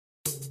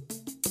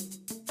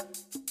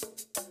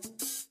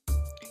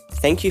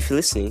Thank you for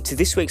listening to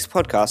this week's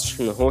podcast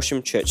from the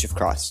Horsham Church of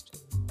Christ.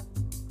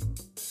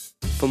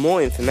 For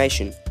more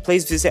information,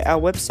 please visit our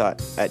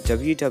website at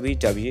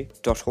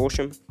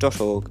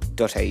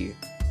www.horsham.org.au.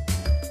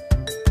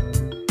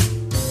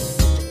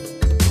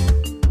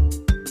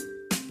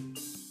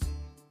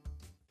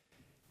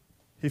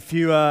 If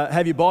you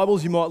have your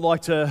Bibles, you might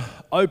like to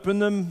open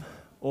them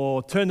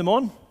or turn them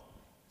on,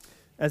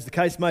 as the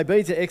case may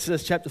be, to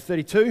Exodus chapter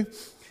 32.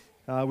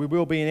 We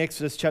will be in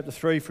Exodus chapter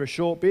 3 for a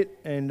short bit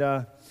and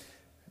a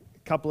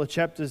couple of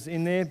chapters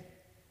in there.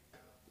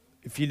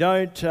 If you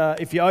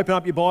open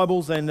up your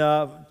Bibles and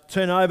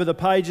turn over the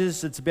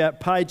pages, it's about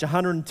page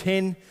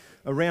 110,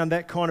 around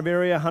that kind of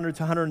area, 100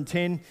 to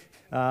 110.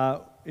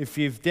 If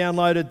you've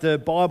downloaded the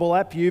Bible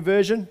app,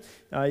 YouVersion,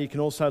 you can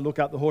also look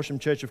up the Horsham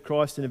Church of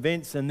Christ in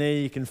events, and there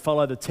you can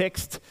follow the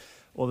text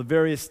or the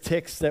various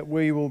texts that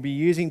we will be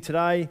using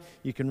today.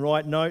 You can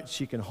write notes,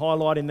 you can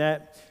highlight in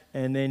that,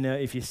 and then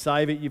if you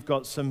save it, you've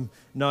got some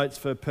notes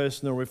for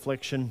personal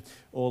reflection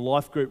or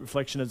life group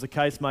reflection, as the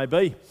case may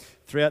be,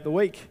 throughout the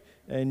week.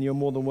 And you're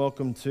more than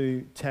welcome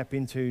to tap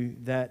into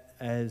that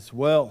as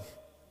well.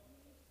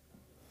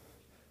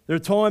 There are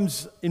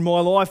times in my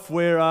life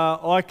where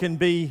I can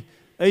be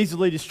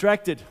easily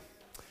distracted.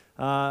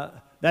 That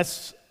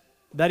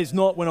is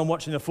not when I'm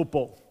watching the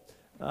football.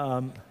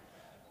 I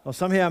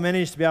somehow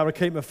manage to be able to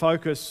keep my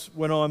focus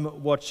when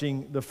I'm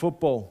watching the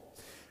football.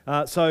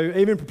 So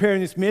even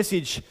preparing this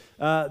message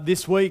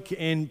this week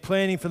and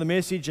planning for the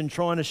message and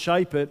trying to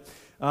shape it,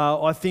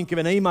 I think of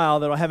an email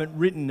that I haven't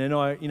written, and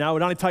it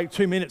would only take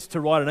 2 minutes to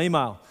write an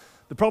email.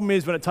 The problem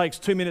is when it takes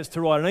 2 minutes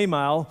to write an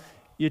email,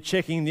 you're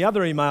checking the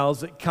other emails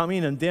that come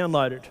in and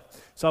downloaded.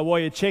 So while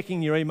you're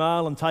checking your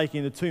email and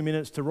taking the 2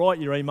 minutes to write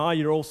your email,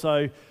 you're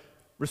also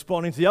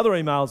responding to the other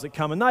emails that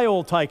come, and they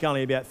all take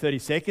only about 30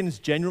 seconds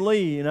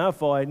generally.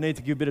 If I need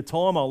to give a bit of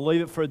time, I'll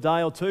leave it for a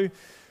day or two.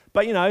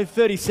 But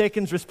 30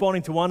 seconds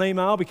responding to one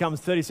email becomes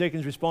 30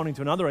 seconds responding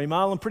to another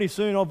email, and pretty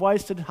soon I've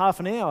wasted half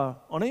an hour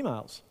on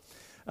emails.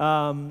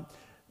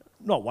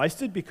 Not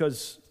wasted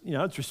because,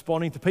 it's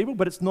responding to people,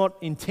 but it's not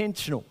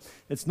intentional.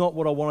 It's not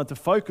what I wanted to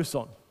focus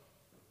on.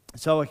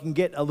 So I can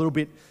get a little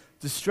bit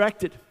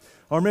distracted.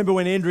 I remember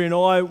when Andrea and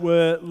I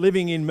were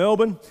living in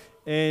Melbourne,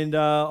 and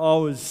I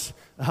was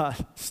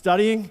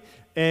studying,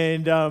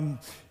 and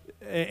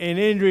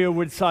Andrea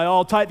would say,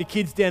 I'll take the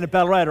kids down to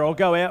Ballarat, or I'll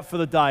go out for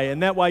the day,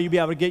 and that way you'll be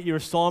able to get your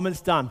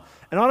assignments done.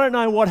 And I don't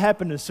know what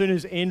happened as soon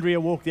as Andrea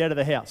walked out of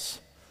the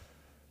house,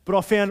 but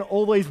I found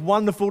all these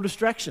wonderful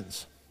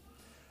distractions.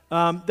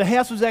 The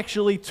house was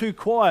actually too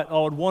quiet.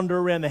 I would wander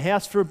around the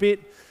house for a bit.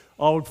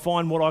 I would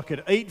find what I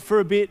could eat for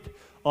a bit.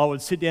 I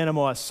would sit down on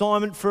my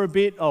assignment for a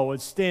bit. I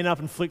would stand up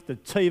and flick the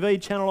TV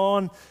channel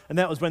on, and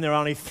that was when there were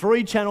only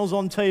 3 channels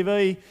on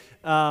TV.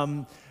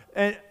 And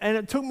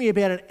it took me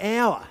about an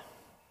hour,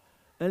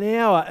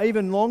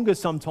 even longer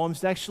sometimes,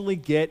 to actually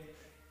get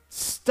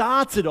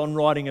started on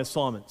writing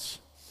assignments.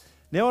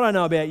 Now, I don't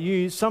know about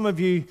you. Some of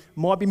you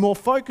might be more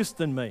focused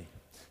than me.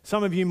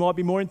 Some of you might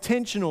be more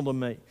intentional than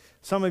me.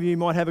 Some of you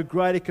might have a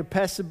greater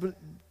capacity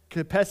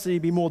to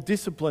be more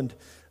disciplined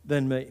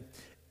than me.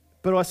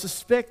 But I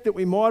suspect that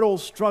we might all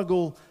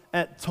struggle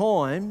at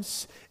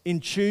times in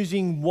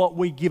choosing what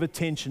we give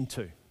attention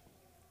to,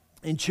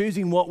 in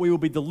choosing what we will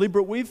be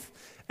deliberate with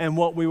and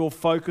what we will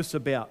focus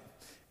about,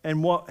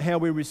 and how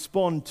we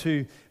respond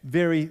to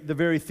the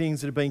very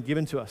things that have been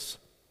given to us.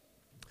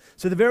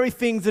 So the very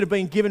things that have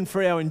been given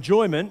for our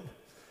enjoyment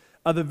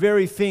are the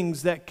very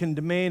things that can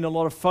demand a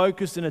lot of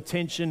focus and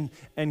attention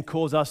and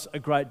cause us a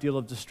great deal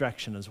of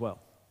distraction as well.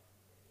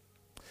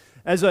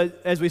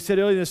 As we said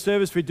earlier in the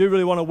service, we do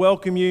really want to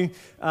welcome you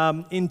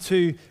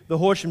into the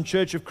Horsham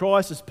Church of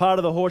Christ as part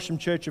of the Horsham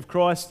Church of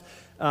Christ.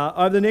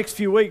 Over the next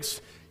few weeks,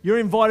 you're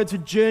invited to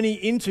journey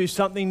into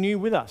something new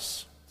with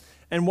us.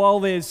 And while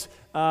there's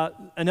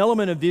an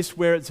element of this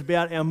where it's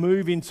about our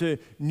move into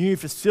new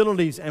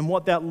facilities and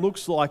what that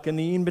looks like in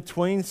the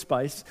in-between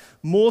space,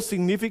 more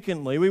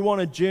significantly, we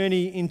want to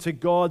journey into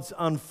God's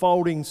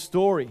unfolding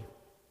story.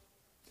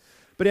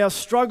 But our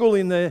struggle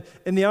in the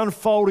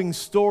unfolding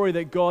story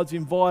that God's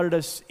invited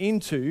us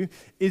into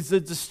is the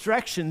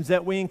distractions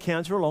that we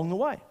encounter along the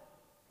way.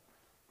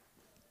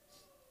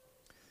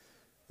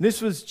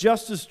 This was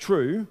just as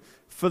true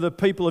for the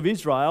people of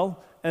Israel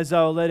as they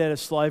were led out of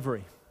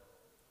slavery.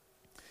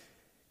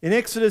 In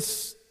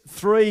Exodus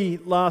 3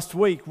 last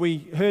week,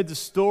 we heard the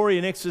story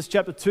in Exodus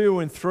chapter 2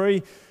 and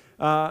 3.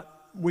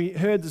 We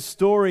heard the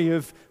story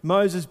of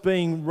Moses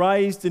being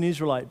raised an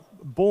Israelite,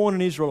 born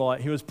an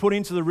Israelite. He was put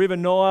into the River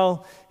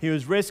Nile. He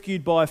was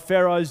rescued by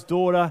Pharaoh's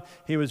daughter.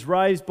 He was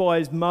raised by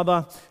his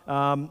mother,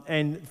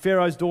 and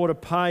Pharaoh's daughter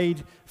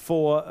paid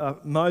for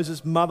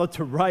Moses' mother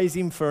to raise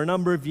him for a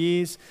number of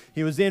years.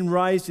 He was then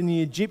raised in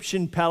the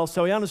Egyptian palace,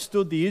 so he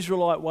understood the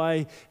Israelite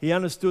way, he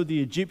understood the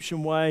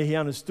Egyptian way, he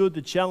understood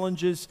the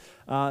challenges,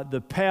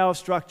 the power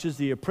structures,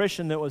 the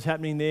oppression that was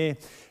happening there.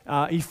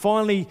 He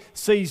finally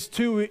sees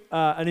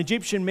an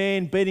Egyptian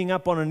man beating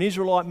up on an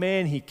Israelite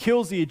man. He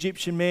kills the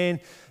Egyptian man.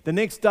 The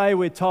next day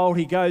we're told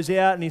he goes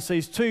out and he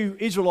sees two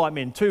Israelite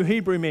men, two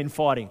Hebrew men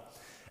fighting.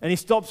 And he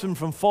stops them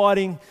from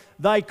fighting.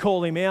 They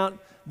call him out.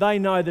 They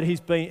know that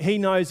he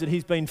knows that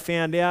he's been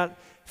found out.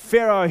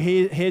 Pharaoh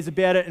hears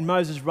about it and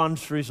Moses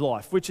runs for his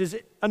life, which is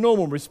a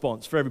normal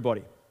response for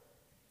everybody.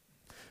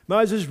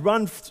 Moses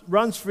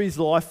runs for his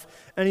life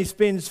and he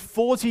spends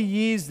 40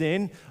 years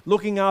then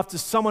looking after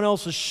someone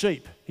else's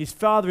sheep, his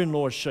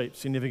father-in-law's sheep,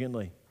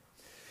 significantly,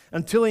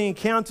 until he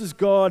encounters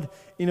God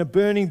in a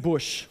burning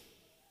bush,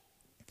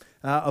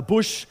 a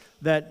bush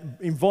that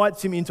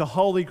invites him into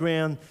holy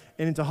ground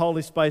and into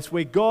holy space,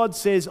 where God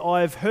says,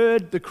 I have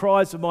heard the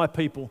cries of my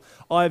people,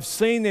 I have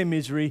seen their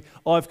misery,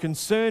 I've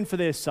concerned for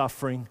their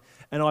suffering,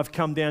 and I've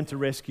come down to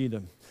rescue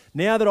them.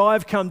 Now that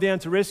I've come down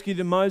to rescue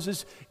them,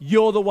 Moses,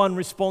 you're the one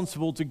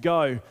responsible to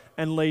go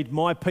and lead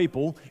my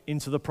people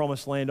into the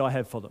promised land I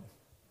have for them.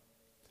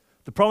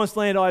 The promised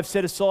land I have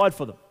set aside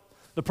for them.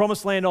 The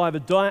promised land I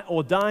have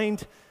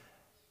ordained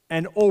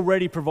and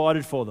already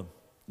provided for them.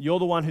 You're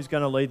the one who's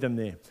going to lead them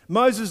there.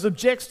 Moses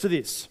objects to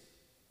this.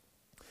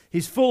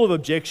 He's full of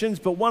objections,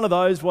 but one of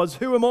those was,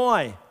 who am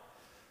I?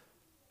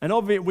 And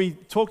obviously we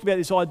talked about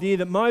this idea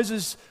that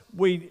Moses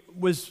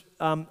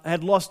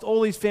had lost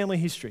all his family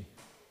history.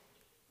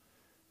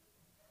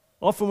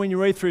 Often when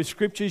you read through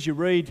scriptures, you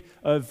read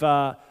of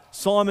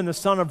Simon, the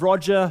son of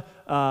Roger,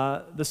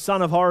 the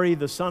son of Hori,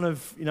 the son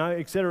of,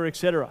 et cetera, et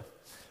cetera.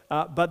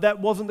 But that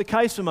wasn't the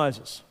case for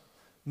Moses.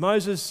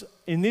 Moses,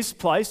 in this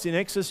place, in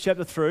Exodus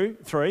chapter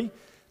 3,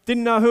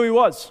 didn't know who he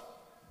was.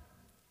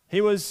 He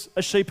was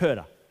a sheep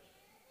herder.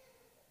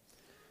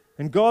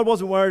 And God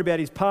wasn't worried about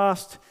his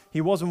past.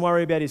 He wasn't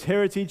worried about his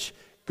heritage.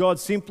 God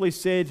simply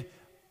said,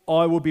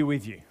 I will be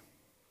with you.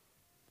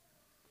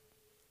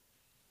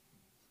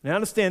 Now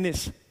understand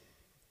this.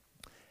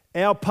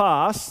 Our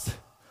past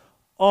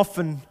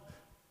often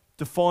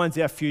defines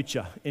our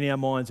future in our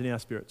minds and our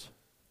spirits.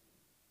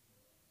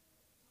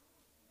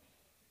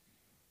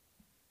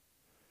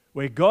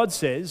 Where God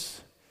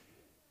says,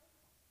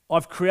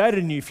 I've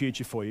created a new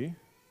future for you,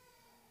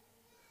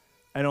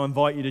 and I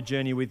invite you to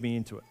journey with me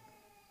into it.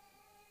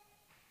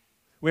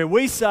 Where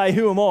we say,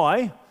 who am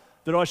I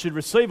that I should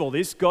receive all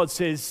this? God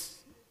says,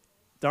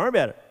 don't worry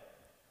about it.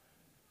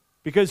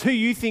 Because who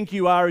you think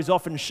you are is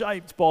often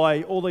shaped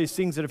by all these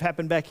things that have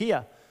happened back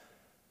here.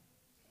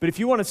 But if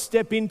you want to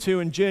step into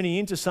and journey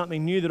into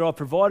something new that I've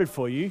provided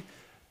for you,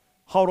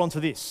 hold on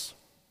to this.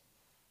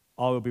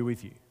 I will be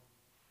with you.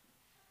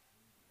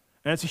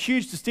 And it's a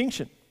huge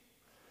distinction.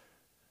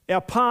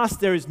 Our past,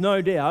 there is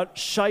no doubt,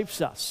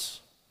 shapes us.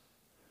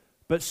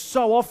 But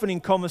so often in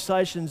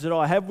conversations that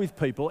I have with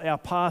people, our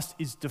past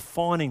is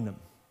defining them.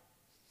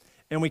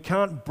 And we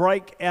can't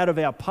break out of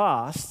our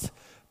past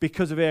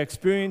because of our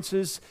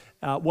experiences,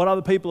 what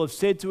other people have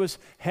said to us,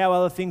 how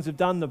other things have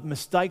done, the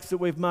mistakes that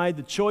we've made,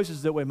 the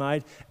choices that we've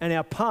made, and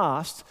our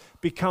past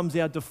becomes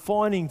our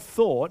defining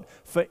thought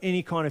for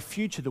any kind of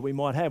future that we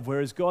might have.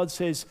 Whereas God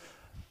says,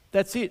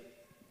 that's it.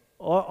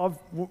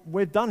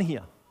 We're done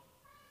here.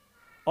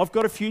 I've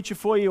got a future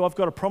for you. I've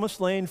got a promised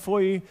land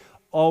for you.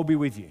 I'll be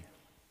with you.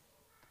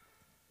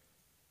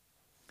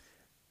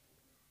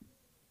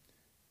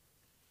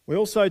 We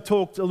also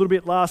talked a little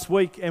bit last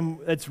week, and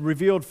it's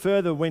revealed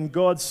further when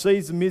God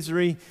sees the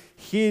misery,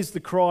 hears the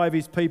cry of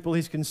his people,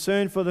 his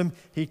concern for them,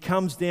 he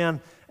comes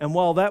down. And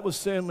while that was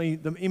certainly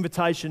the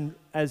invitation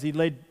as he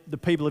led the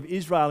people of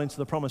Israel into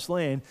the promised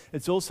land,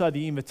 it's also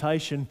the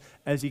invitation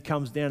as he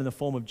comes down in the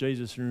form of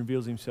Jesus and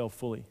reveals himself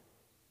fully.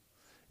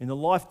 In the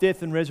life,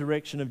 death, and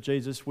resurrection of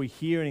Jesus, we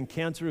hear and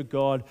encounter a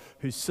God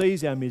who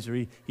sees our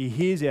misery, he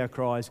hears our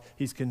cries,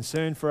 he's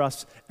concerned for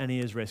us, and he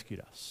has rescued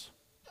us.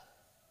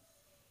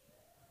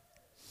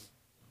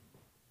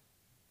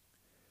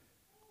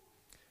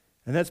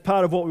 And that's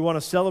part of what we want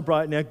to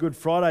celebrate in our Good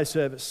Friday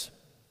service.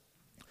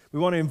 We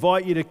want to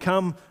invite you to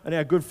come in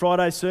our Good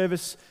Friday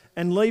service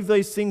and leave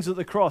these things at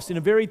the cross in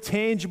a very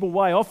tangible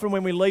way. Often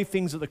when we leave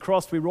things at the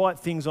cross, we write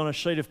things on a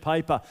sheet of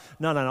paper.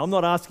 No, I'm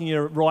not asking you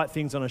to write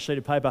things on a sheet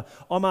of paper.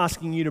 I'm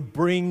asking you to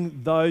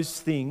bring those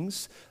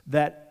things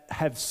that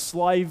have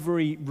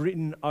slavery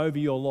written over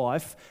your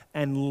life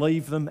and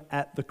leave them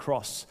at the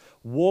cross.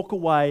 Walk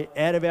away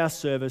out of our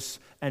service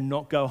and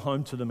not go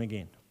home to them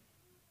again.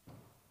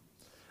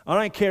 I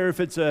don't care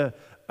if it's a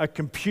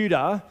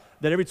computer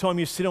that every time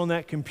you sit on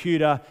that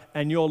computer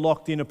and you're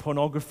locked into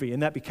pornography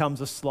and that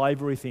becomes a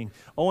slavery thing.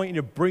 I want you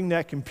to bring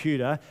that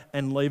computer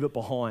and leave it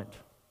behind.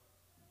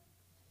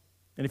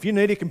 And if you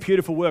need a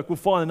computer for work, we'll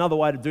find another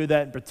way to do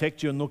that and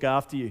protect you and look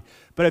after you.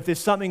 But if there's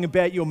something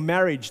about your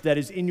marriage that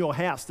is in your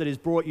house that has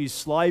brought you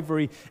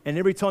slavery, and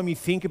every time you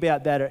think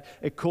about that,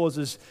 it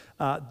causes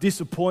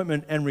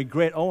disappointment and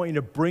regret, I want you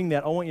to bring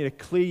that. I want you to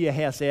clear your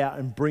house out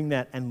and bring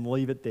that and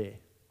leave it there.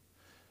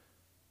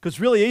 Because it's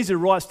really easy to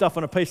write stuff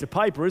on a piece of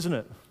paper, isn't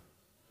it?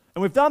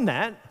 And we've done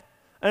that,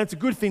 and it's a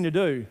good thing to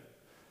do.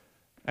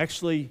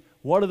 Actually,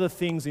 what are the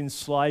things in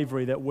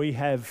slavery that we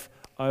have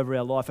over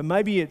our life? And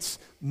maybe it's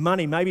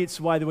money. Maybe it's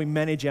the way that we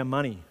manage our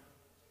money.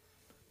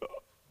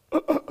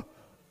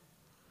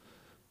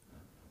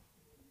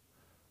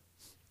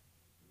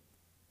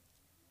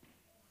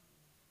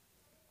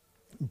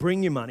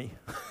 bring your money.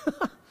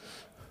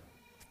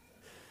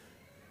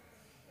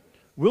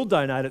 We'll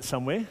donate it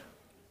somewhere.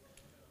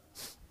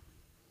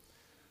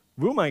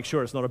 We'll make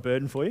sure it's not a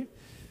burden for you.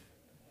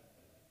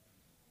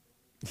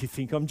 You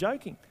think I'm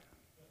joking?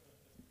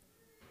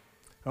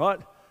 All right?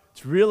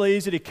 It's really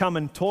easy to come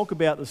and talk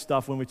about the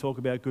stuff when we talk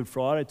about Good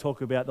Friday,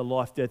 talk about the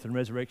life, death, and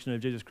resurrection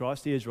of Jesus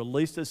Christ. He has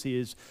released us. He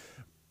has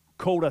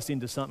called us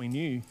into something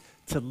new.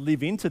 To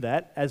live into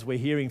that, as we're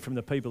hearing from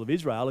the people of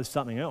Israel, is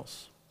something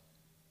else.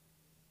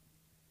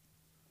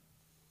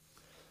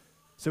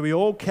 So we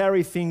all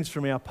carry things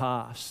from our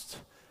past.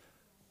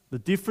 The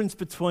difference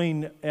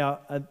between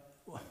our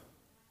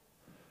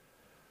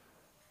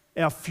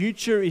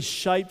future is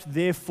shaped,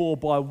 therefore,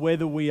 by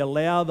whether we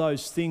allow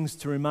those things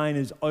to remain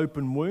as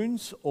open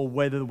wounds or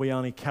whether we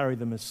only carry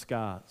them as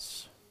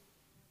scars.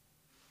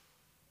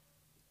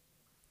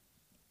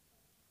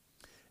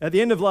 At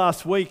the end of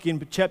last week,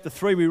 in chapter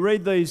 3, we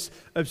read these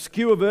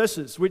obscure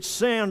verses which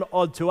sound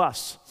odd to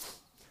us.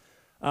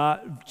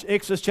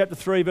 Exodus chapter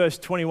 3, verse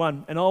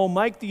 21. And I will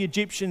make the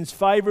Egyptians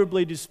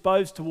favourably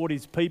disposed toward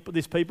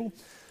this people,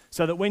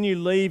 so that when you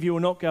leave, you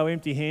will not go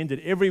empty-handed.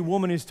 Every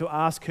woman is to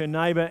ask her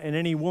neighbour and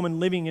any woman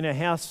living in a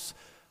house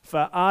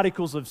for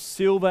articles of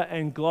silver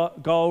and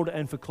gold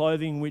and for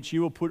clothing, which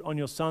you will put on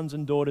your sons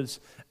and daughters,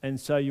 and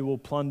so you will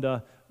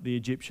plunder the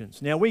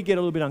Egyptians. Now, we get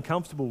a little bit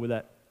uncomfortable with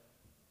that.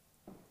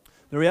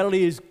 The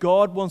reality is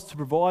God wants to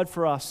provide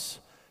for us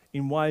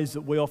in ways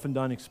that we often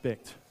don't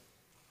expect.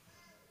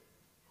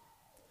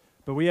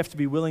 But we have to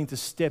be willing to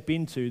step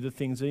into the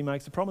things that He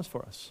makes a promise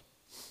for us.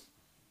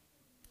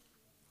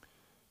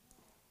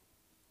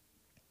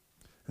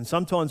 And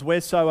sometimes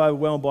we're so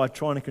overwhelmed by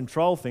trying to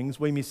control things,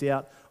 we miss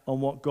out on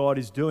what God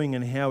is doing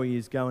and how He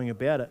is going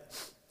about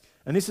it.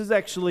 And this is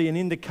actually an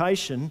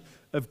indication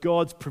of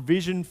God's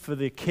provision for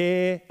the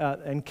care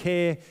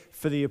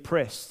for the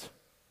oppressed,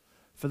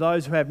 for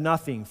those who have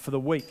nothing, for the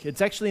weak.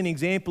 It's actually an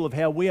example of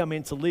how we are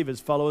meant to live as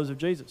followers of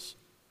Jesus.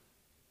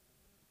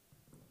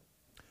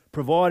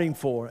 Providing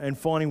for and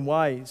finding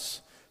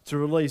ways to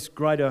release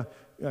greater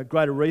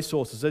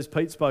resources, as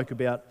Pete spoke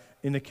about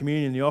in the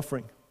communion, the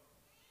offering.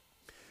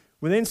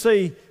 We then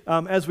see,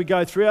 as we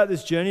go throughout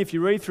this journey, if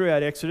you read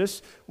throughout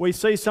Exodus, we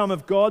see some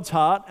of God's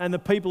heart and the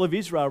people of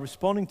Israel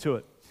responding to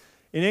it.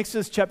 In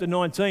Exodus chapter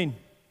 19,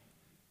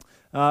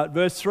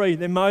 verse 3,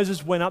 then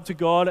Moses went up to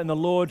God, and the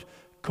Lord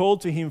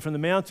called to him from the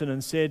mountain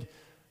and said,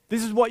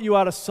 "This is what you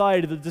are to say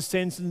to the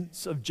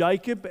descendants of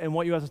Jacob and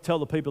what you are to tell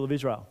the people of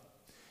Israel.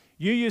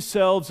 You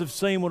yourselves have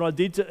seen what I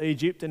did to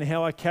Egypt and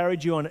how I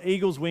carried you on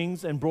eagle's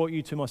wings and brought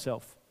you to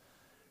myself.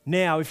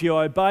 Now, if you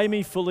obey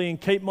me fully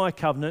and keep my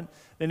covenant,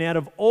 then out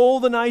of all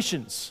the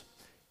nations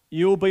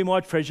you will be my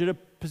treasured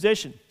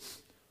possession.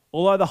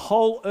 Although the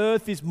whole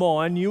earth is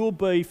mine, you will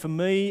be for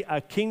me a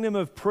kingdom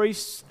of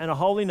priests and a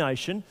holy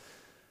nation.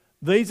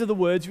 These are the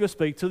words you will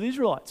speak to the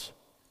Israelites."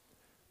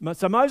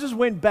 So Moses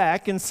went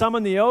back and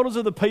summoned the elders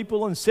of the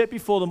people and set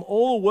before them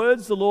all the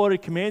words the Lord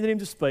had commanded him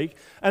to speak.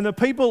 And the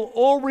people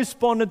all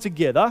responded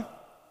together,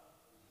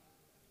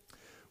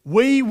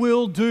 "We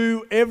will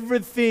do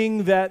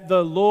everything that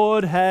the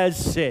Lord has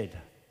said."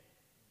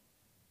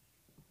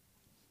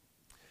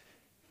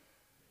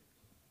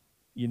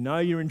 You know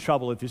you're in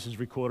trouble if this is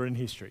recorded in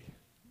history.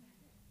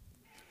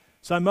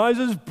 So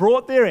Moses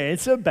brought their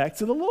answer back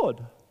to the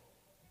Lord.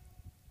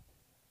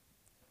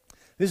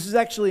 This is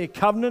actually a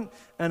covenant,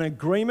 an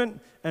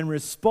agreement, and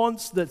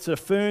response that's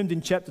affirmed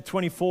in chapter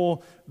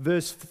 24,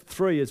 verse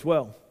 3 as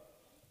well.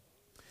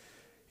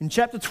 In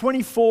chapter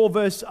 24,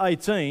 verse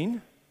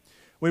 18,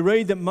 we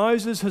read that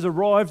Moses has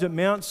arrived at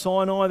Mount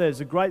Sinai.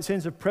 There's a great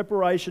sense of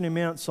preparation in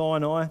Mount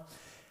Sinai,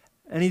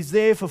 and he's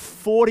there for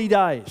 40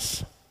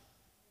 days.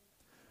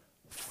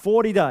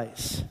 40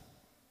 days.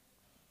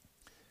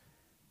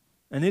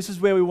 And this is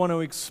where we want to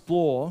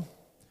explore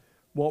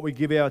what we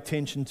give our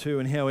attention to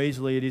and how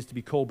easily it is to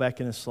be called back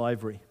into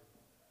slavery.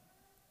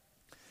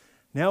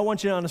 Now I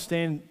want you to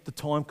understand the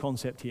time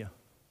concept here.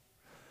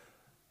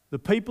 The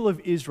people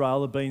of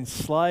Israel have been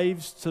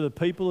slaves to the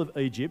people of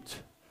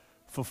Egypt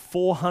for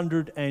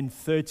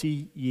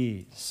 430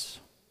 years.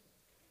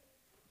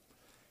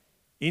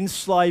 In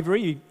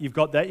slavery, you've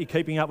got that, you're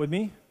keeping up with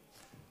me?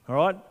 All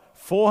right,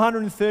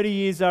 430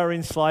 years they were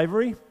in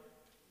slavery.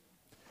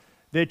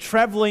 They're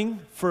traveling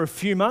for a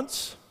few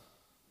months.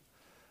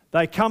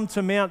 They come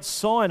to Mount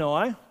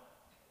Sinai,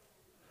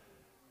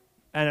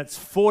 and it's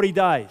 40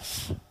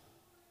 days.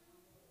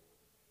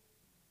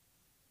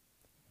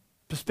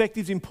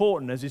 Perspective's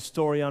important as this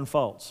story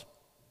unfolds.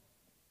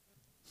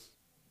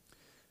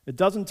 It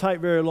doesn't take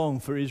very long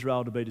for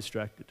Israel to be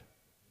distracted.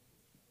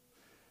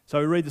 So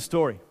we read the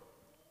story.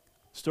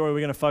 The story we're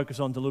going to focus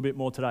on a little bit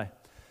more today.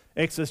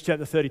 Exodus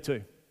chapter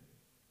 32.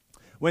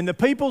 When the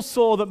people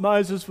saw that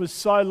Moses was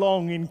so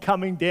long in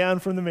coming down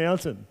from the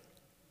mountain,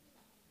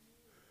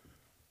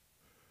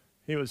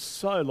 he was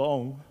so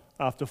long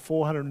after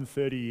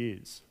 430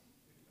 years.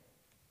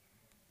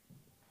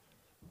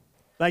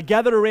 They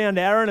gathered around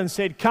Aaron and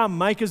said, "Come,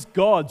 make us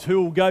gods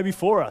who will go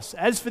before us.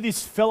 As for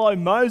this fellow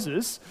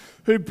Moses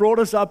who brought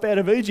us up out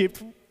of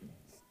Egypt,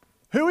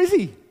 who is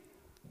he?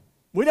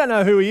 We don't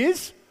know who he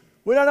is.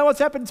 We don't know what's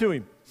happened to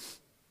him.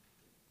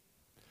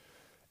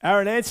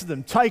 Aaron answered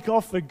them, take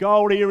off the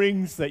gold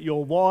earrings that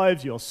your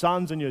wives, your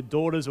sons, and your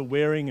daughters are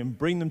wearing and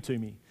bring them to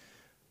me.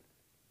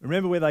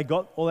 Remember where they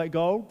got all that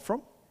gold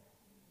from?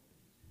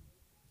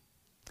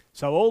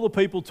 So all the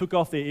people took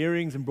off their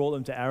earrings and brought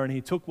them to Aaron. He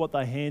took what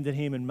they handed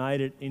him and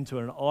made it into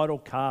an idol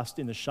cast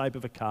in the shape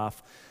of a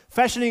calf,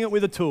 fashioning it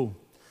with a tool.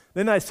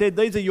 Then they said,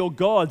 these are your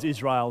gods,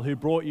 Israel, who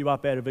brought you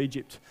up out of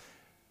Egypt.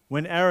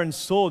 When Aaron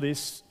saw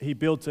this, he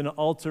built an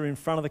altar in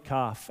front of the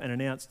calf and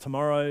announced,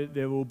 tomorrow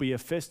there will be a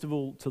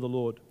festival to the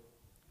Lord.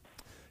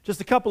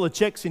 Just a couple of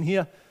checks in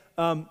here.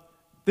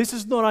 This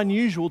is not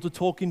unusual to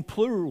talk in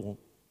plural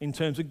in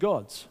terms of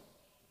gods.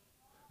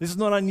 This is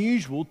not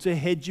unusual to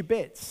hedge your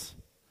bets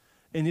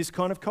in this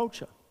kind of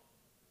culture.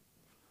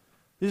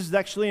 This is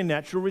actually a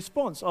natural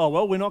response. Oh,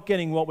 well, we're not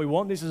getting what we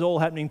want. This is all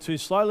happening too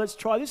slow. Let's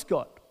try this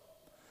God.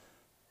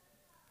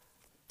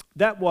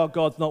 That while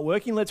God's not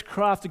working, let's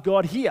craft a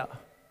God here.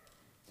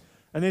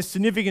 And there's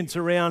significance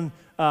around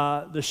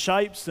the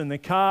shapes and the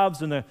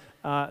calves and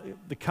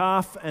the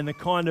calf and the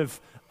kind of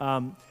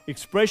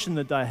expression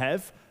that they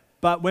have.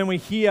 But when we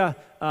hear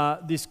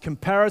this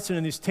comparison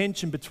and this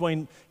tension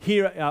between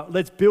here,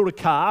 let's build a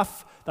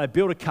calf, they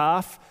build a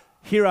calf,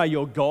 here are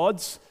your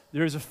gods,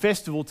 there is a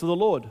festival to the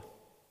Lord.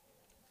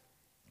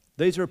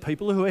 These are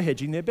people who are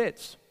hedging their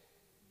bets.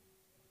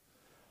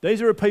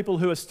 These are people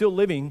who are still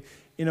living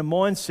in a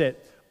mindset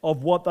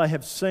of what they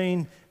have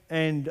seen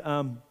and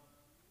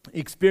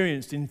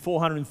experienced in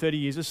 430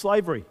 years of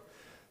slavery.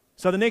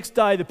 So the next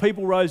day the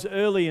people rose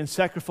early and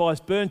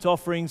sacrificed burnt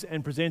offerings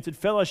and presented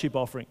fellowship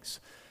offerings.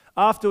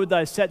 Afterward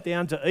they sat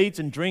down to eat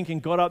and drink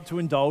and got up to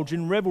indulge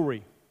in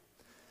revelry.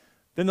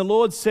 Then the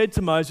Lord said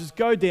to Moses,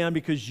 go down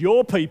because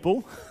your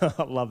people,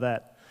 I love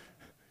that,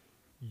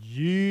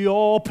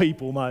 your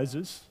people,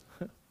 Moses,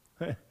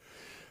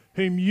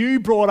 whom you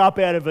brought up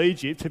out of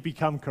Egypt have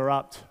become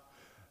corrupt.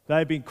 They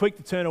have been quick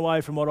to turn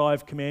away from what I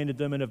have commanded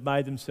them and have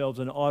made themselves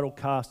an idol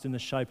cast in the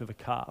shape of a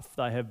calf.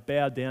 They have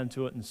bowed down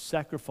to it and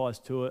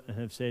sacrificed to it and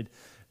have said,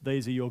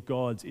 these are your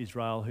gods,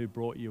 Israel, who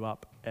brought you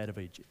up out of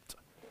Egypt.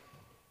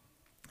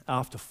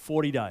 After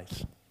 40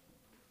 days,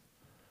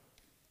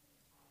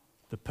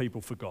 the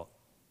people forgot.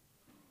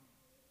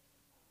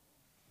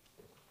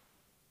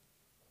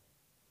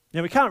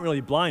 Now, we can't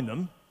really blame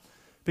them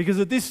because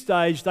at this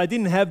stage they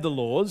didn't have the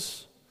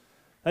laws.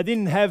 They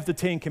didn't have the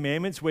 10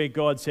 Commandments where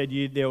God said,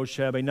 there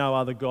shall be no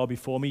other God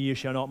before me. You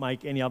shall not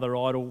make any other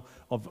idol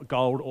of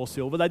gold or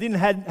silver. They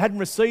hadn't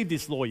received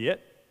this law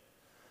yet.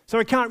 So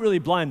we can't really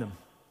blame them.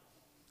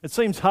 It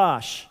seems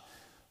harsh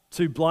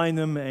to blame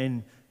them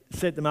and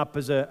set them up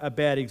as a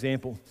bad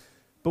example.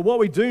 But what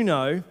we do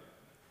know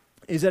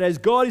is that as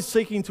God is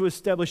seeking to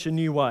establish a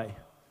new way,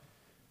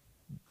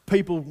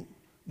 people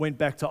went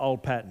back to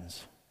old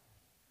patterns.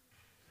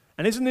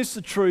 And isn't this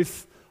the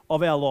truth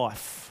of our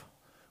life?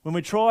 When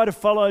we try to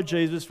follow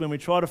Jesus, when we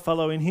try to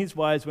follow in his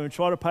ways, when we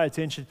try to pay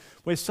attention,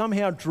 we're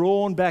somehow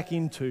drawn back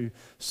into,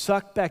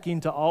 sucked back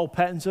into old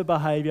patterns of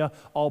behaviour,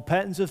 old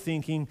patterns of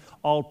thinking,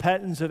 old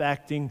patterns of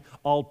acting,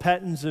 old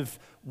patterns of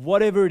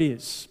whatever it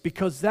is,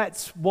 because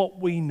that's what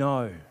we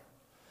know.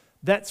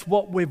 That's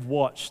what we've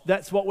watched.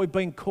 That's what we've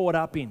been caught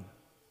up in.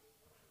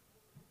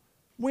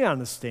 We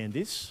understand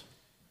this.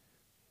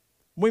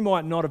 We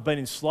might not have been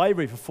in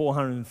slavery for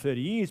 430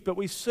 years, but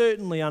we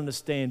certainly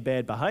understand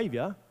bad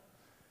behaviour.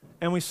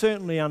 And we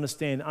certainly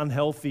understand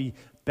unhealthy,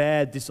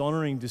 bad,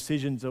 dishonouring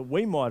decisions that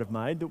we might have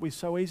made that we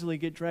so easily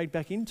get dragged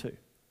back into.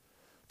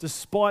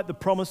 Despite the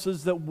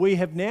promises that we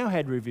have now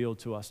had revealed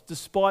to us,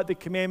 despite the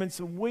commandments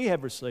that we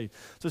have received,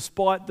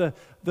 despite the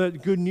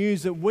good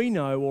news that we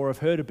know or have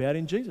heard about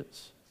in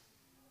Jesus.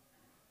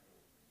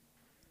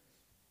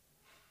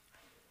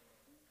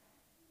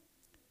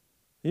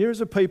 Here is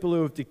a people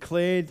who have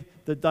declared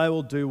that they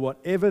will do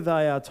whatever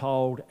they are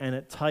told, and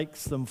it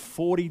takes them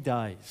 40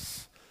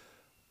 days.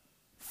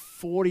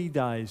 40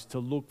 days to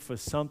look for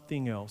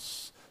something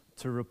else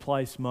to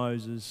replace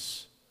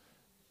Moses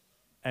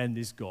and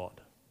this God.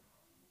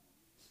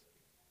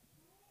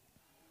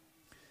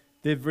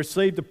 They've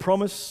received a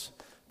promise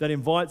that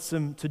invites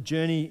them to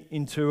journey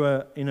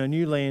in a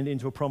new land,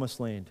 into a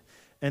promised land.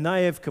 And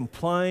they have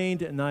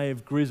complained and they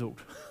have grizzled.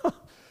 I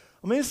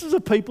mean, this is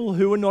a people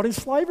who are not in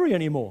slavery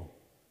anymore.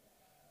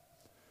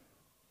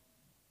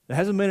 There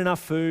hasn't been enough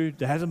food,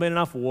 there hasn't been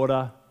enough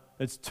water.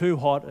 It's too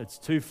hot, it's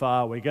too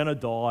far, we're going to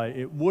die.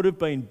 It would have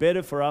been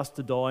better for us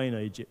to die in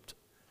Egypt.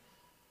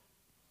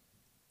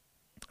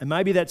 And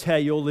maybe that's how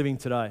you're living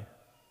today.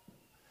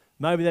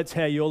 Maybe that's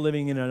how you're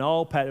living in an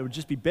old pattern. It would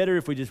just be better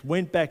if we just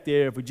went back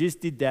there, if we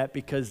just did that,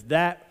 because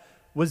that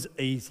was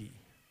easy.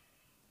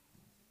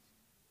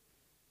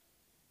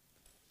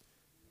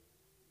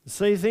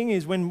 See, the thing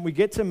is, when we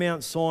get to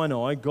Mount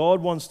Sinai,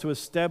 God wants to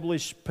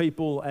establish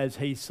people as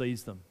he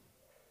sees them.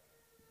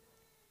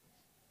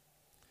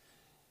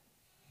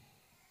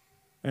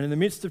 And in the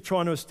midst of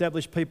trying to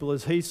establish people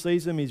as he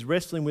sees them, he's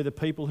wrestling with a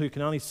people who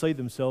can only see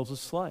themselves as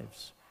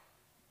slaves.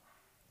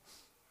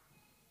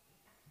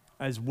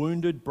 As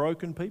wounded,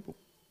 broken people.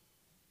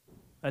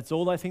 That's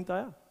all they think they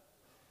are.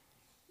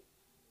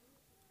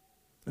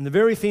 And the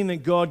very thing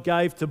that God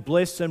gave to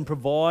bless and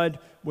provide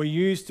were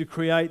used to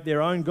create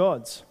their own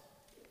gods.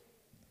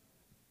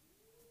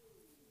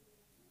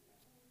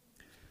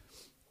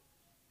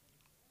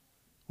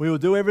 We will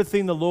do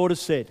everything the Lord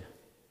has said.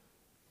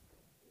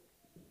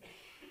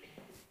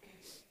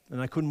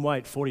 And they couldn't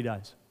wait 40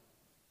 days.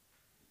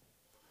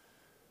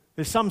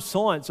 There's some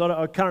science,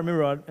 I can't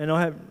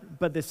remember,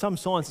 but there's some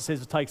science that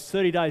says it takes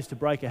 30 days to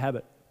break a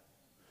habit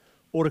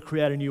or to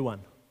create a new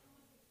one.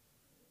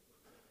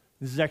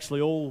 This is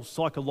actually all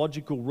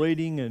psychological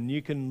reading, and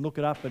you can look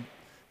it up at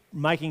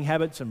making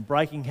habits and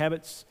breaking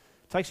habits.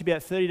 It takes you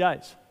about 30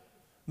 days.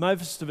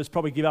 Most of us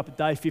probably give up at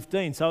day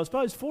 15, so I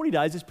suppose 40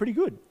 days is pretty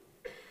good.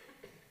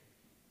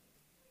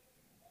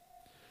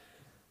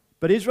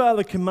 But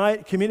Israel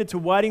committed to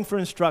waiting for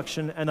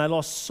instruction, and they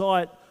lost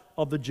sight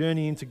of the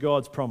journey into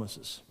God's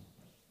promises.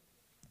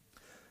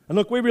 And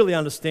look, we really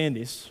understand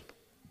this.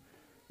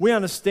 We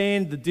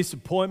understand the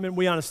disappointment,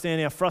 we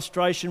understand our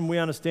frustration, we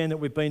understand that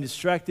we've been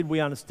distracted,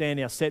 we understand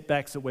our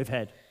setbacks that we've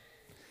had.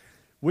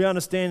 We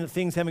understand that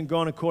things haven't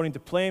gone according to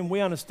plan. We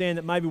understand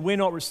that maybe we're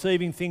not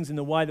receiving things in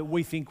the way that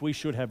we think we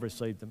should have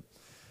received them.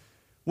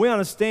 We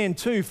understand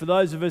too, for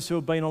those of us who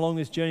have been along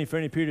this journey for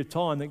any period of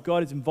time, that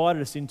God has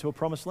invited us into a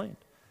promised land,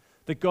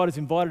 that God has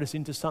invited us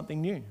into something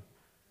new.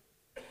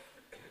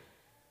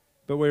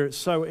 But we're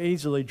so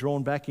easily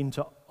drawn back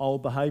into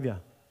old behaviour.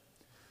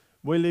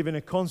 We live in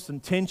a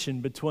constant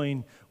tension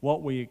between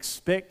what we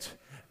expect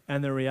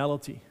and the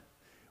reality.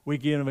 We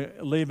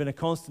live in a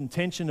constant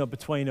tension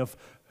between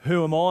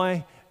who am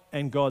I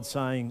and God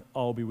saying,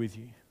 I'll be with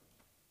you.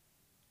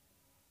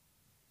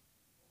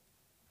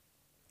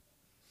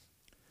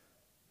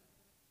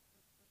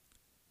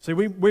 See,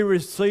 we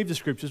receive the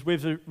Scriptures.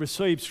 We've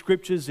received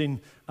Scriptures in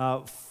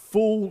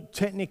full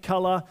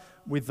technicolor,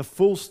 with the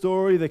full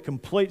story, the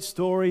complete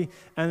story,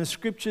 and the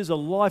Scriptures are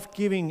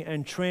life-giving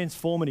and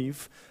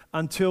transformative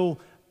until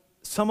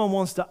someone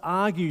wants to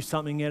argue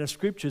something out of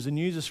Scriptures and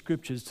use the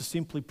Scriptures to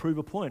simply prove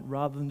a point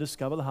rather than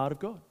discover the heart of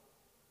God.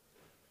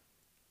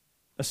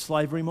 A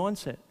slavery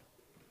mindset.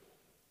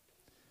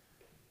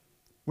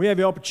 We have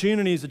the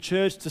opportunity as a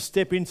church to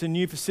step into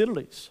new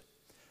facilities.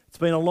 It's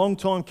been a long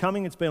time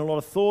coming, it's been a lot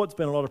of thought, it's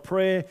been a lot of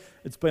prayer,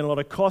 it's been a lot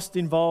of cost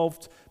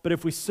involved, but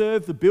if we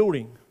serve the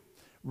building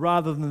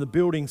rather than the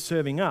building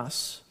serving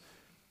us,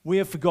 we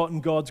have forgotten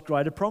God's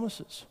greater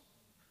promises.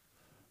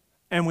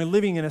 And we're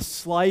living in a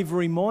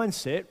slavery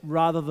mindset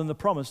rather than the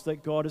promise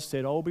that God has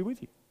said, I will be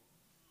with you.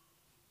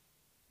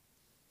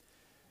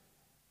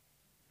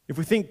 If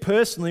we think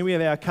personally, we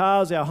have our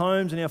cars, our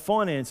homes, and our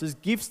finances,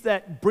 gifts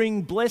that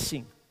bring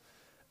blessing.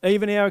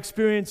 Even our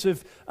experience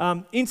of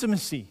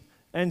intimacy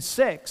and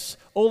sex,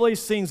 all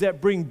these things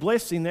that bring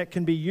blessing that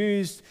can be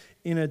used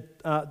in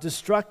a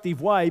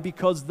destructive way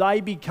because they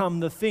become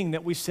the thing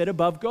that we set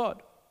above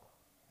God.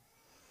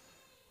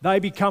 They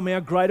become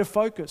our greater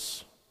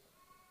focus.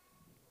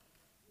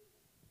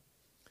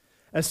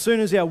 As soon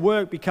as our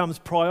work becomes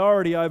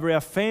priority over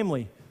our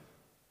family,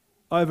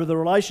 over the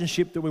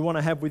relationship that we want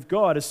to have with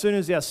God, as soon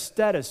as our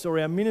status or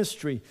our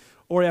ministry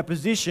or our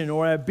position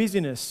or our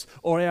busyness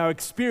or our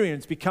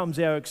experience becomes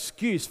our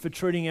excuse for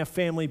treating our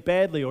family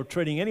badly or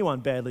treating anyone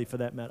badly for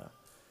that matter,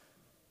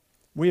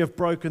 we have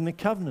broken the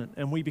covenant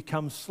and we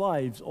become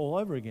slaves all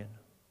over again.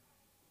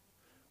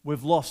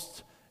 We've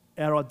lost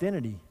our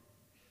identity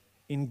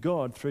in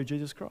God through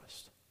Jesus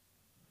Christ.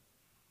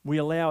 We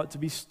allow it to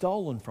be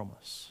stolen from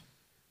us.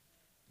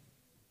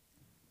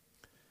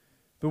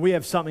 But we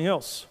have something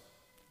else.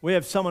 We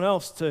have someone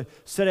else to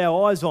set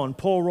our eyes on.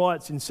 Paul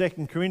writes in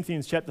 2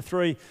 Corinthians chapter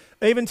 3,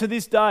 even to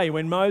this day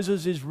when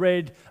Moses is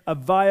read, a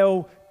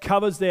veil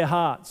covers their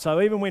heart.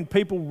 So even when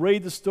people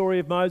read the story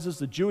of Moses,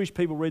 the Jewish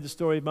people read the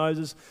story of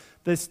Moses,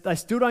 they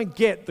still don't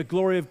get the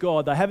glory of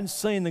God. They haven't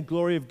seen the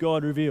glory of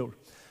God revealed.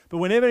 But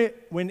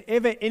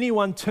whenever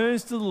anyone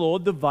turns to the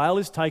Lord, the veil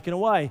is taken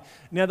away.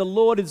 Now the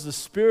Lord is the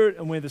Spirit,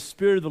 and where the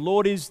Spirit of the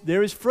Lord is,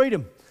 there is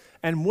freedom.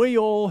 And we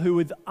all who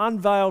with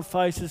unveiled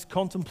faces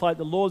contemplate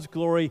the Lord's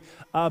glory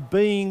are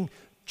being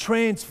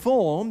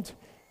transformed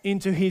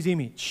into His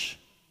image.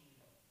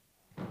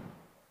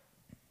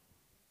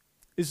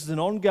 This is an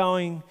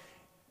ongoing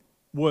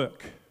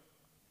work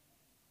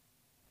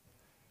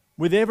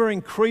with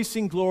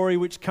ever-increasing glory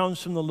which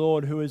comes from the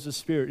Lord who is the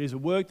Spirit. It is a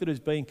work that has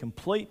been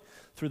complete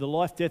through the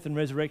life, death and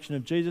resurrection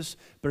of Jesus,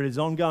 but it is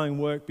ongoing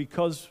work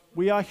because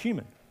we are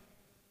human.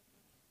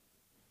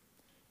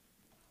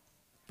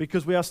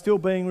 Because we are still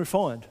being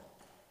refined.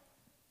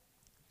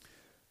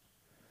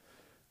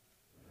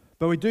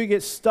 But we do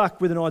get stuck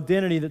with an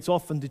identity that's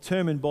often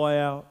determined by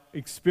our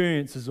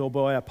experiences or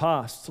by our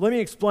past. So let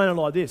me explain it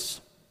like this.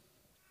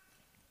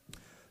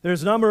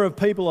 There's a number of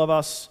people of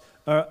us,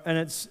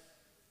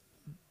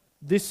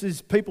 this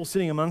is people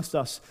sitting amongst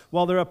us.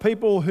 While there are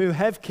people who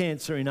have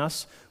cancer in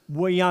us,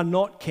 we are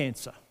not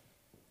cancer.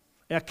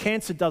 Our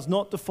cancer does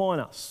not define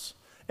us.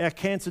 Our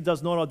cancer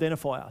does not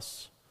identify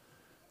us.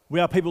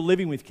 We are people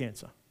living with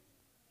cancer.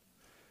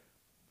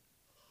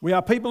 We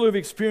are people who have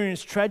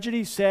experienced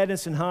tragedy,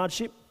 sadness and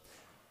hardship,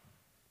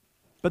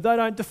 but they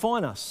don't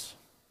define us.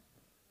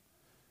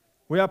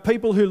 We are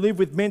people who live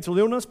with mental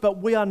illness, but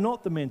we are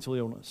not the mental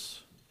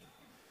illness.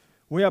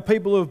 We are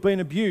people who have been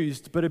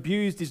abused, but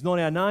abused is not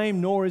our name,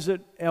 nor is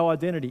it our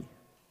identity.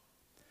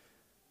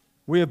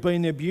 We have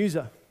been the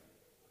abuser.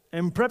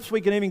 And perhaps we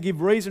can even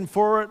give reason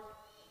for it,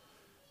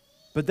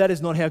 but that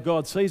is not how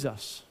God sees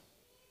us.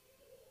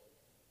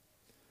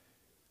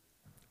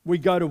 We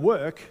go to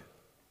work,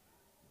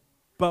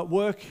 but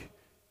work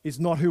is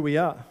not who we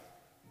are.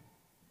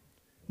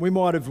 We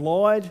might have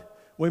lied,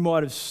 we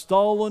might have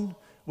stolen,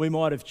 we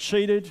might have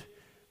cheated,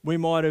 we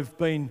might have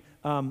been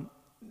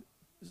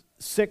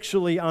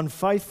sexually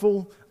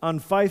unfaithful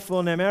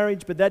in our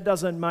marriage, but that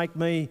doesn't make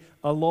me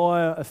a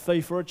liar, a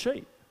thief, or a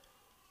cheat.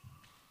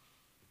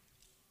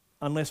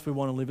 Unless we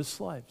want to live as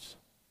slaves.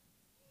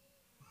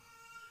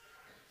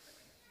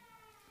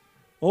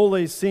 All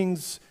these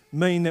things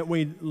mean that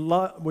we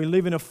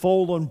live in a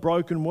fallen,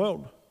 broken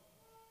world.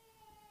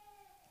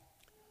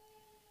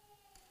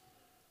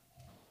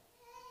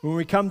 When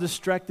we become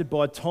distracted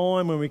by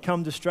time, when we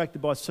become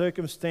distracted by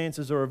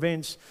circumstances or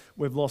events,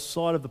 we've lost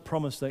sight of the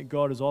promise that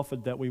God has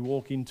offered, that we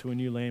walk into a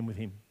new land with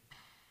Him,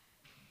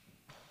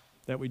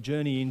 that we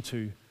journey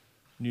into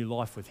new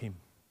life with Him.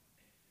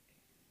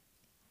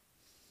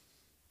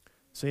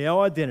 See,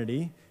 our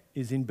identity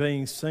is in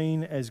being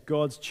seen as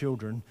God's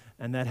children,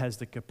 and that has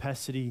the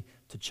capacity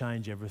to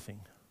change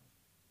everything.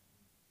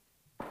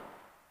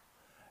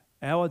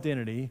 Our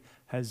identity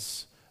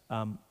has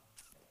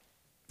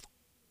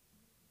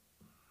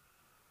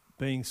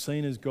being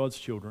seen as God's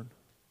children,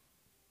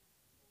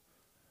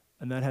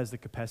 and that has the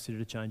capacity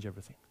to change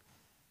everything.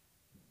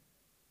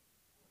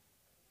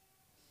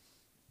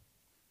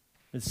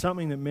 It's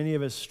something that many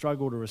of us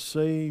struggle to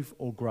receive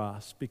or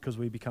grasp because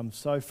we become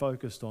so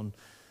focused on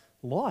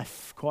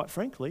life, quite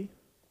frankly.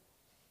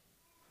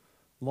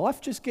 Life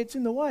just gets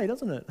in the way,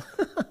 doesn't it?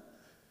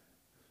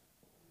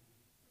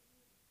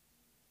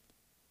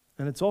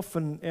 And it's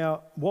often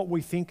what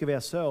we think of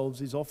ourselves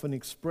is often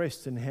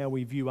expressed in how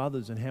we view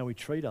others and how we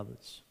treat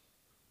others.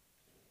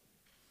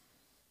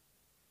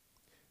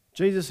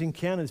 Jesus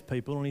encounters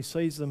people and He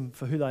sees them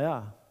for who they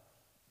are.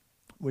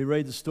 We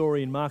read the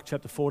story in Mark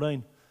chapter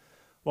 14.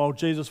 While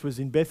Jesus was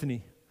in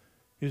Bethany,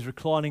 He was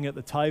reclining at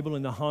the table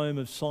in the home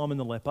of Simon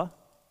the leper,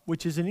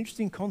 which is an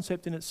interesting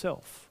concept in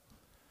itself.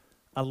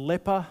 A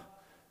leper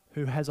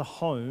who has a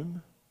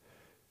home,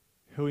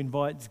 who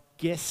invites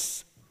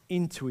guests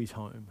into his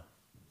home.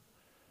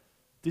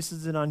 This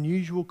is an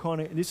unusual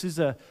kind of, this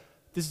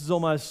is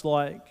almost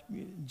like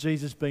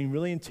Jesus being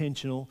really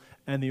intentional,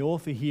 and the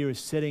author here is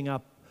setting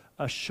up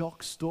a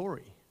shock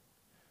story.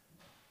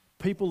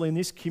 People in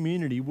this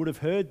community would have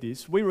heard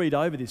this. We read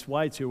over this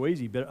way too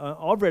easy, but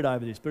I've read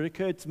over this, but it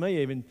occurred to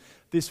me even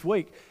this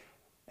week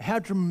how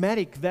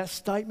dramatic that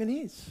statement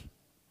is.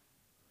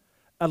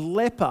 A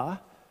leper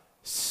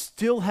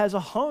still has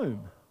a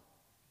home.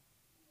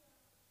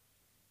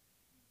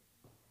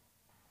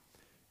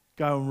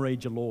 Go and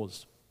read your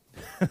laws.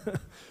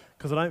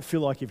 Because I don't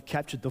feel like you've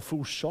captured the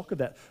full shock of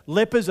that.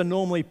 Lepers are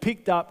normally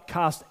picked up,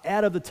 cast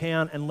out of the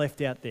town, and left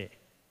out there.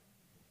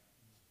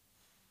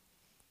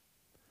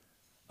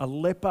 A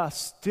leper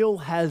still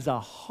has a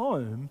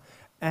home,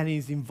 and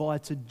he's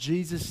invited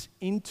Jesus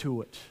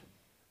into it.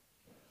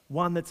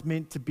 One that's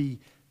meant to be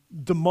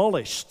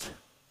demolished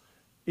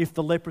if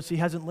the leprosy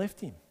hasn't left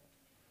him.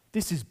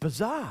 This is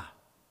bizarre.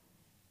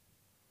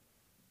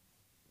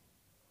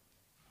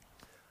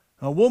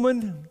 A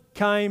woman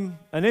came,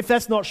 and if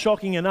that's not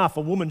shocking enough,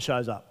 a woman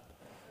shows up.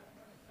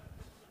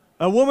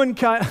 A woman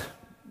came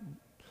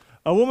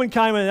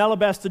in an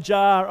alabaster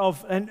jar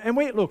of, and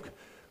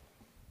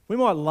we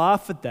might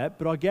laugh at that,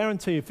 but I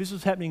guarantee if this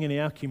was happening in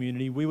our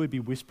community, we would be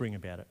whispering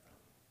about it.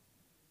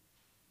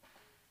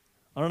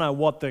 I don't know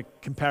what the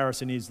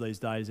comparison is these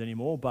days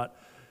anymore, but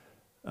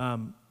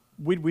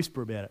we'd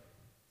whisper about it.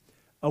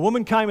 A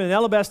woman came in an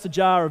alabaster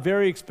jar of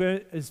very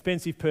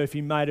expensive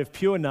perfume made of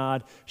pure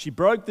nard. She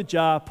broke the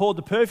jar, poured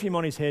the perfume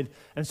on his head,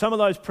 and some of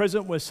those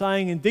present were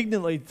saying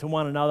indignantly to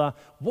one another,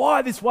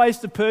 "Why this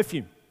waste of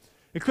perfume?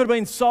 It could have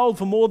been sold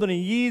for more than a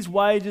year's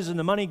wages and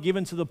the money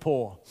given to the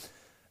poor."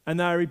 And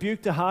they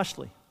rebuked her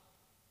harshly.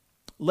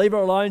 "Leave her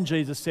alone,"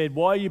 Jesus said.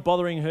 "Why are you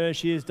bothering her?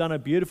 She has done a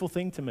beautiful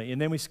thing to me."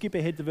 And then we skip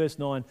ahead to verse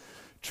 9.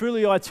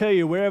 "Truly I tell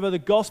you, wherever the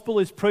gospel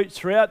is preached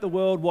throughout the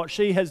world, what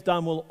she has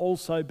done will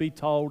also be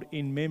told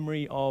in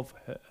memory of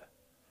her."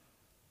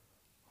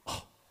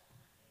 Oh.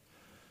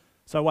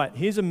 So wait,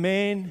 here's a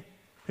man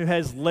who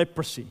has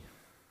leprosy,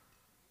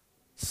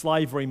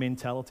 slavery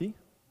mentality,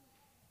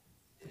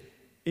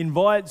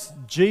 invites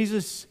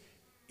Jesus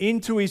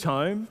into his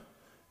home,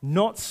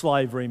 not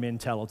slavery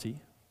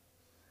mentality,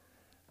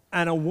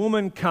 and a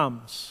woman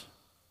comes,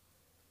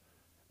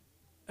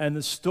 and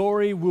the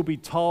story will be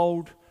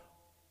told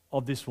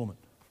of this woman.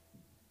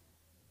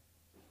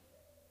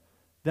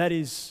 That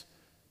is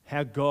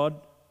how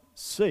God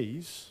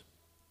sees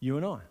you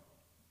and I.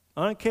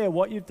 I don't care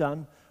what you've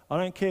done. I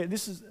don't care.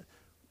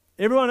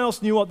 Everyone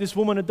else knew what this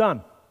woman had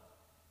done.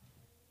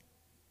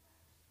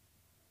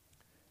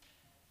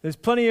 There's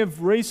plenty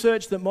of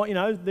research that might,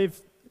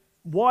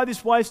 why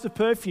this waste of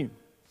perfume?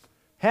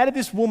 How did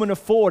this woman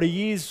afford a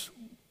year's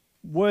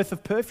worth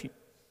of perfume.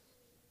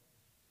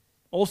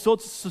 All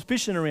sorts of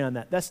suspicion around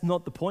that. That's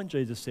not the point,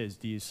 Jesus says.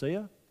 Do you see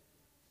her?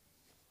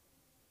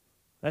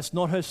 That's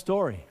not her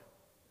story.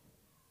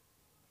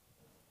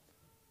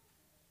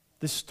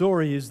 This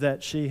story is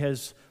that she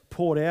has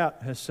poured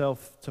out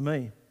herself to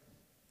me.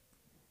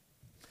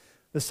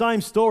 The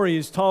same story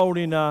is told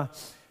in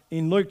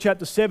Luke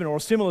chapter 7, or a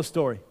similar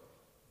story,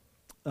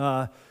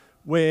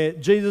 where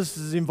Jesus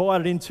is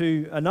invited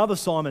into another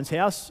Simon's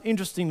house.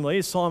 Interestingly,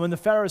 is Simon the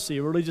Pharisee,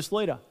 a religious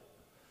leader.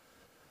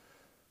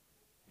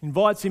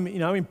 Invites him,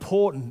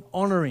 important,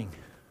 honouring,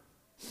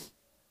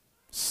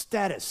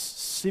 status,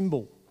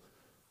 symbol,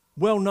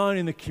 well known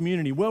in the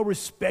community, well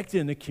respected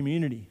in the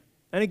community.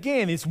 And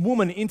again, this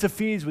woman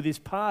interferes with this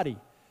party,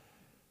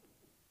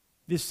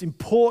 this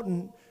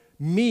important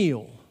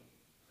meal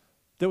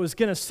that was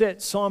going to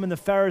set Simon the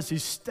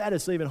Pharisee's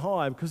status even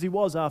higher, because he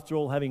was, after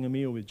all, having a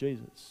meal with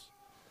Jesus.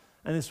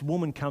 And this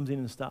woman comes in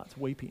and starts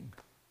weeping.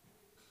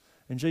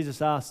 And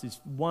Jesus asks this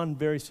one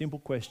very simple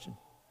question.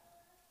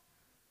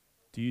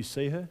 Do you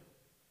see her?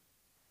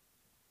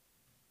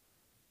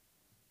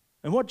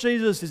 And what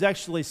Jesus is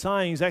actually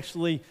saying is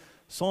actually,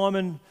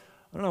 Simon,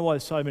 I don't know why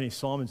there's so many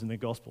Simons in the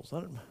Gospels.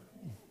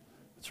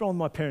 What's wrong with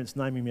my parents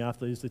naming me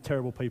after these? They're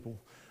terrible people.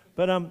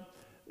 But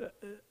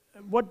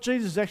what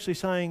Jesus is actually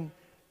saying,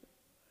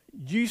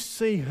 you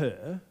see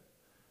her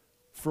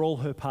for all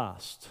her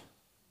past.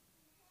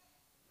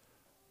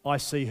 I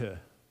see her.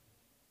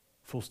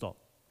 Full stop.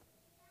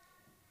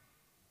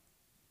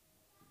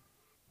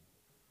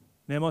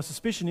 Now, my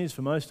suspicion is,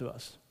 for most of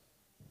us,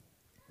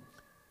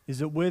 is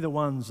that we're the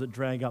ones that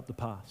drag up the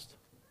past.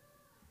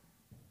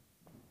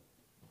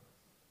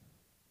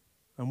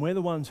 And we're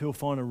the ones who will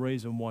find a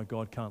reason why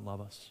God can't love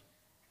us.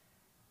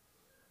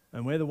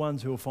 And we're the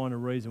ones who will find a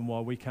reason why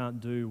we can't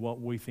do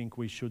what we think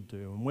we should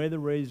do. And we're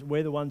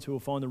the ones who will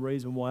find the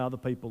reason why other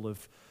people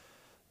have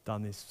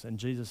done this. And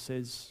Jesus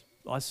says,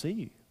 I see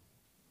you.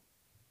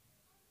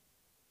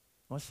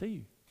 I see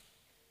you.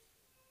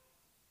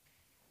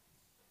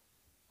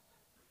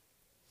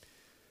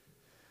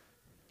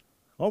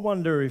 I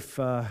wonder if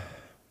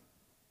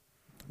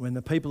when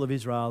the people of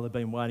Israel have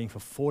been waiting for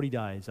 40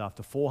 days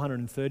after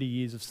 430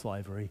 years of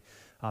slavery,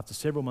 after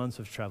several months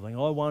of travelling,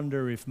 I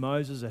wonder if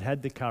Moses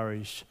had the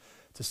courage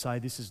to say,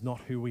 this is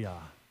not who we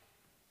are.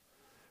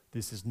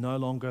 This is no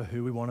longer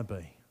who we want to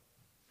be.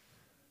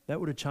 That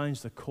would have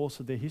changed the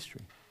course of their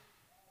history.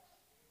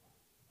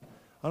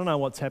 I don't know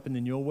what's happened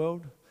in your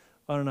world.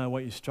 I don't know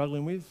what you're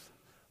struggling with.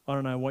 I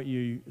don't know what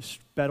you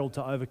battled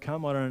to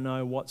overcome. I don't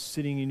know what's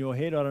sitting in your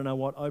head. I don't know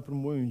what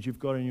open wounds you've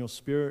got in your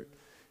spirit,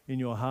 in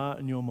your heart,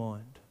 and your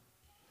mind.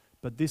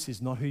 But this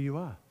is not who you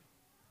are.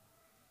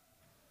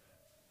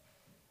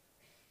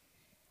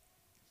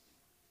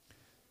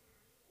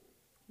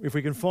 If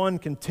we can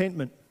find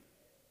contentment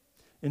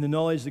in the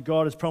knowledge that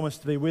God has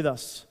promised to be with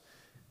us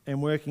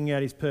and working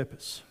out His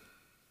purpose,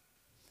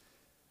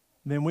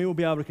 then we will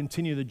be able to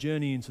continue the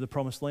journey into the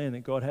promised land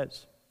that God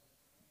has.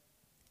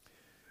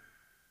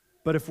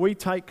 But if we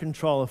take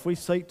control, if we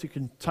seek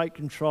to take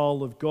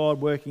control of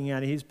God working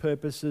out His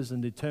purposes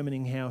and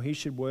determining how He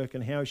should work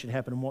and how it should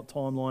happen and what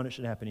timeline it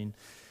should happen in,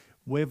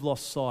 we've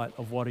lost sight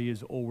of what He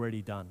has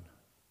already done.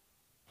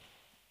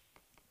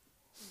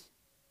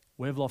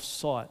 We've lost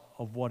sight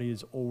of what He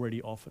has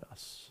already offered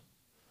us.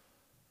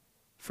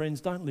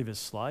 Friends, don't live as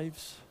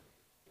slaves.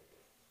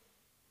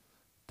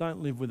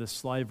 Don't live with a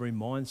slavery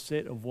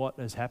mindset of what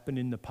has happened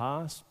in the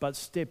past, but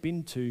step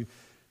into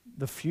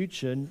the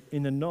future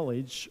in the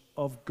knowledge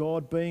of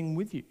God being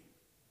with you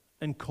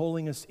and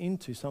calling us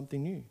into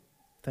something new.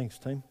 Thanks,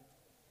 team.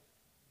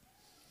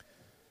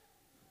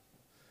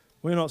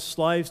 We're not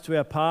slaves to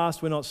our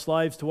past. We're not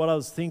slaves to what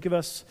others think of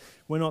us.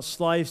 We're not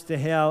slaves to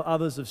how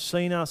others have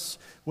seen us.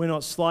 We're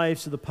not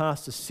slaves to the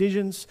past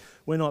decisions.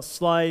 We're not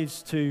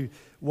slaves to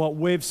what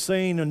we've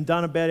seen and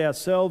done about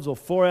ourselves or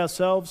for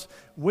ourselves.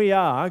 We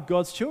are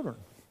God's children,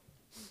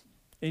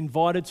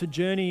 invited to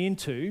journey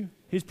into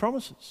His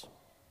promises.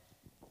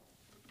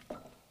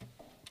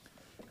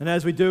 And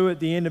as we do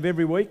at the end of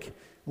every week,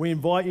 we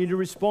invite you to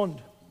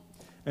respond.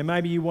 And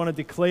maybe you want to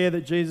declare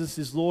that Jesus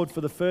is Lord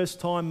for the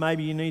first time.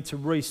 Maybe you need to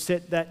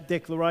reset that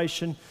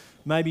declaration.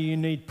 Maybe you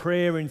need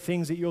prayer in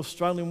things that you're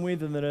struggling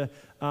with and that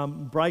are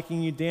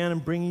breaking you down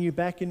and bringing you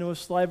back into a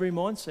slavery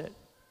mindset.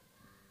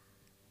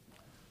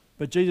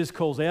 But Jesus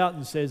calls out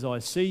and says, I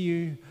see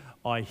you,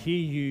 I hear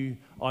you,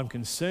 I'm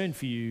concerned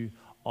for you,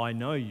 I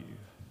know you.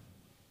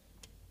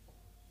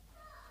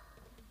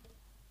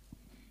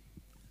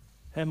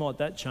 How might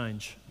that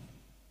change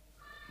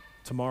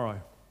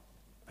tomorrow?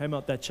 How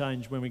might that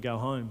change when we go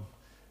home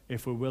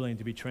if we're willing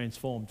to be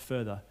transformed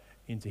further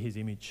into His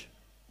image?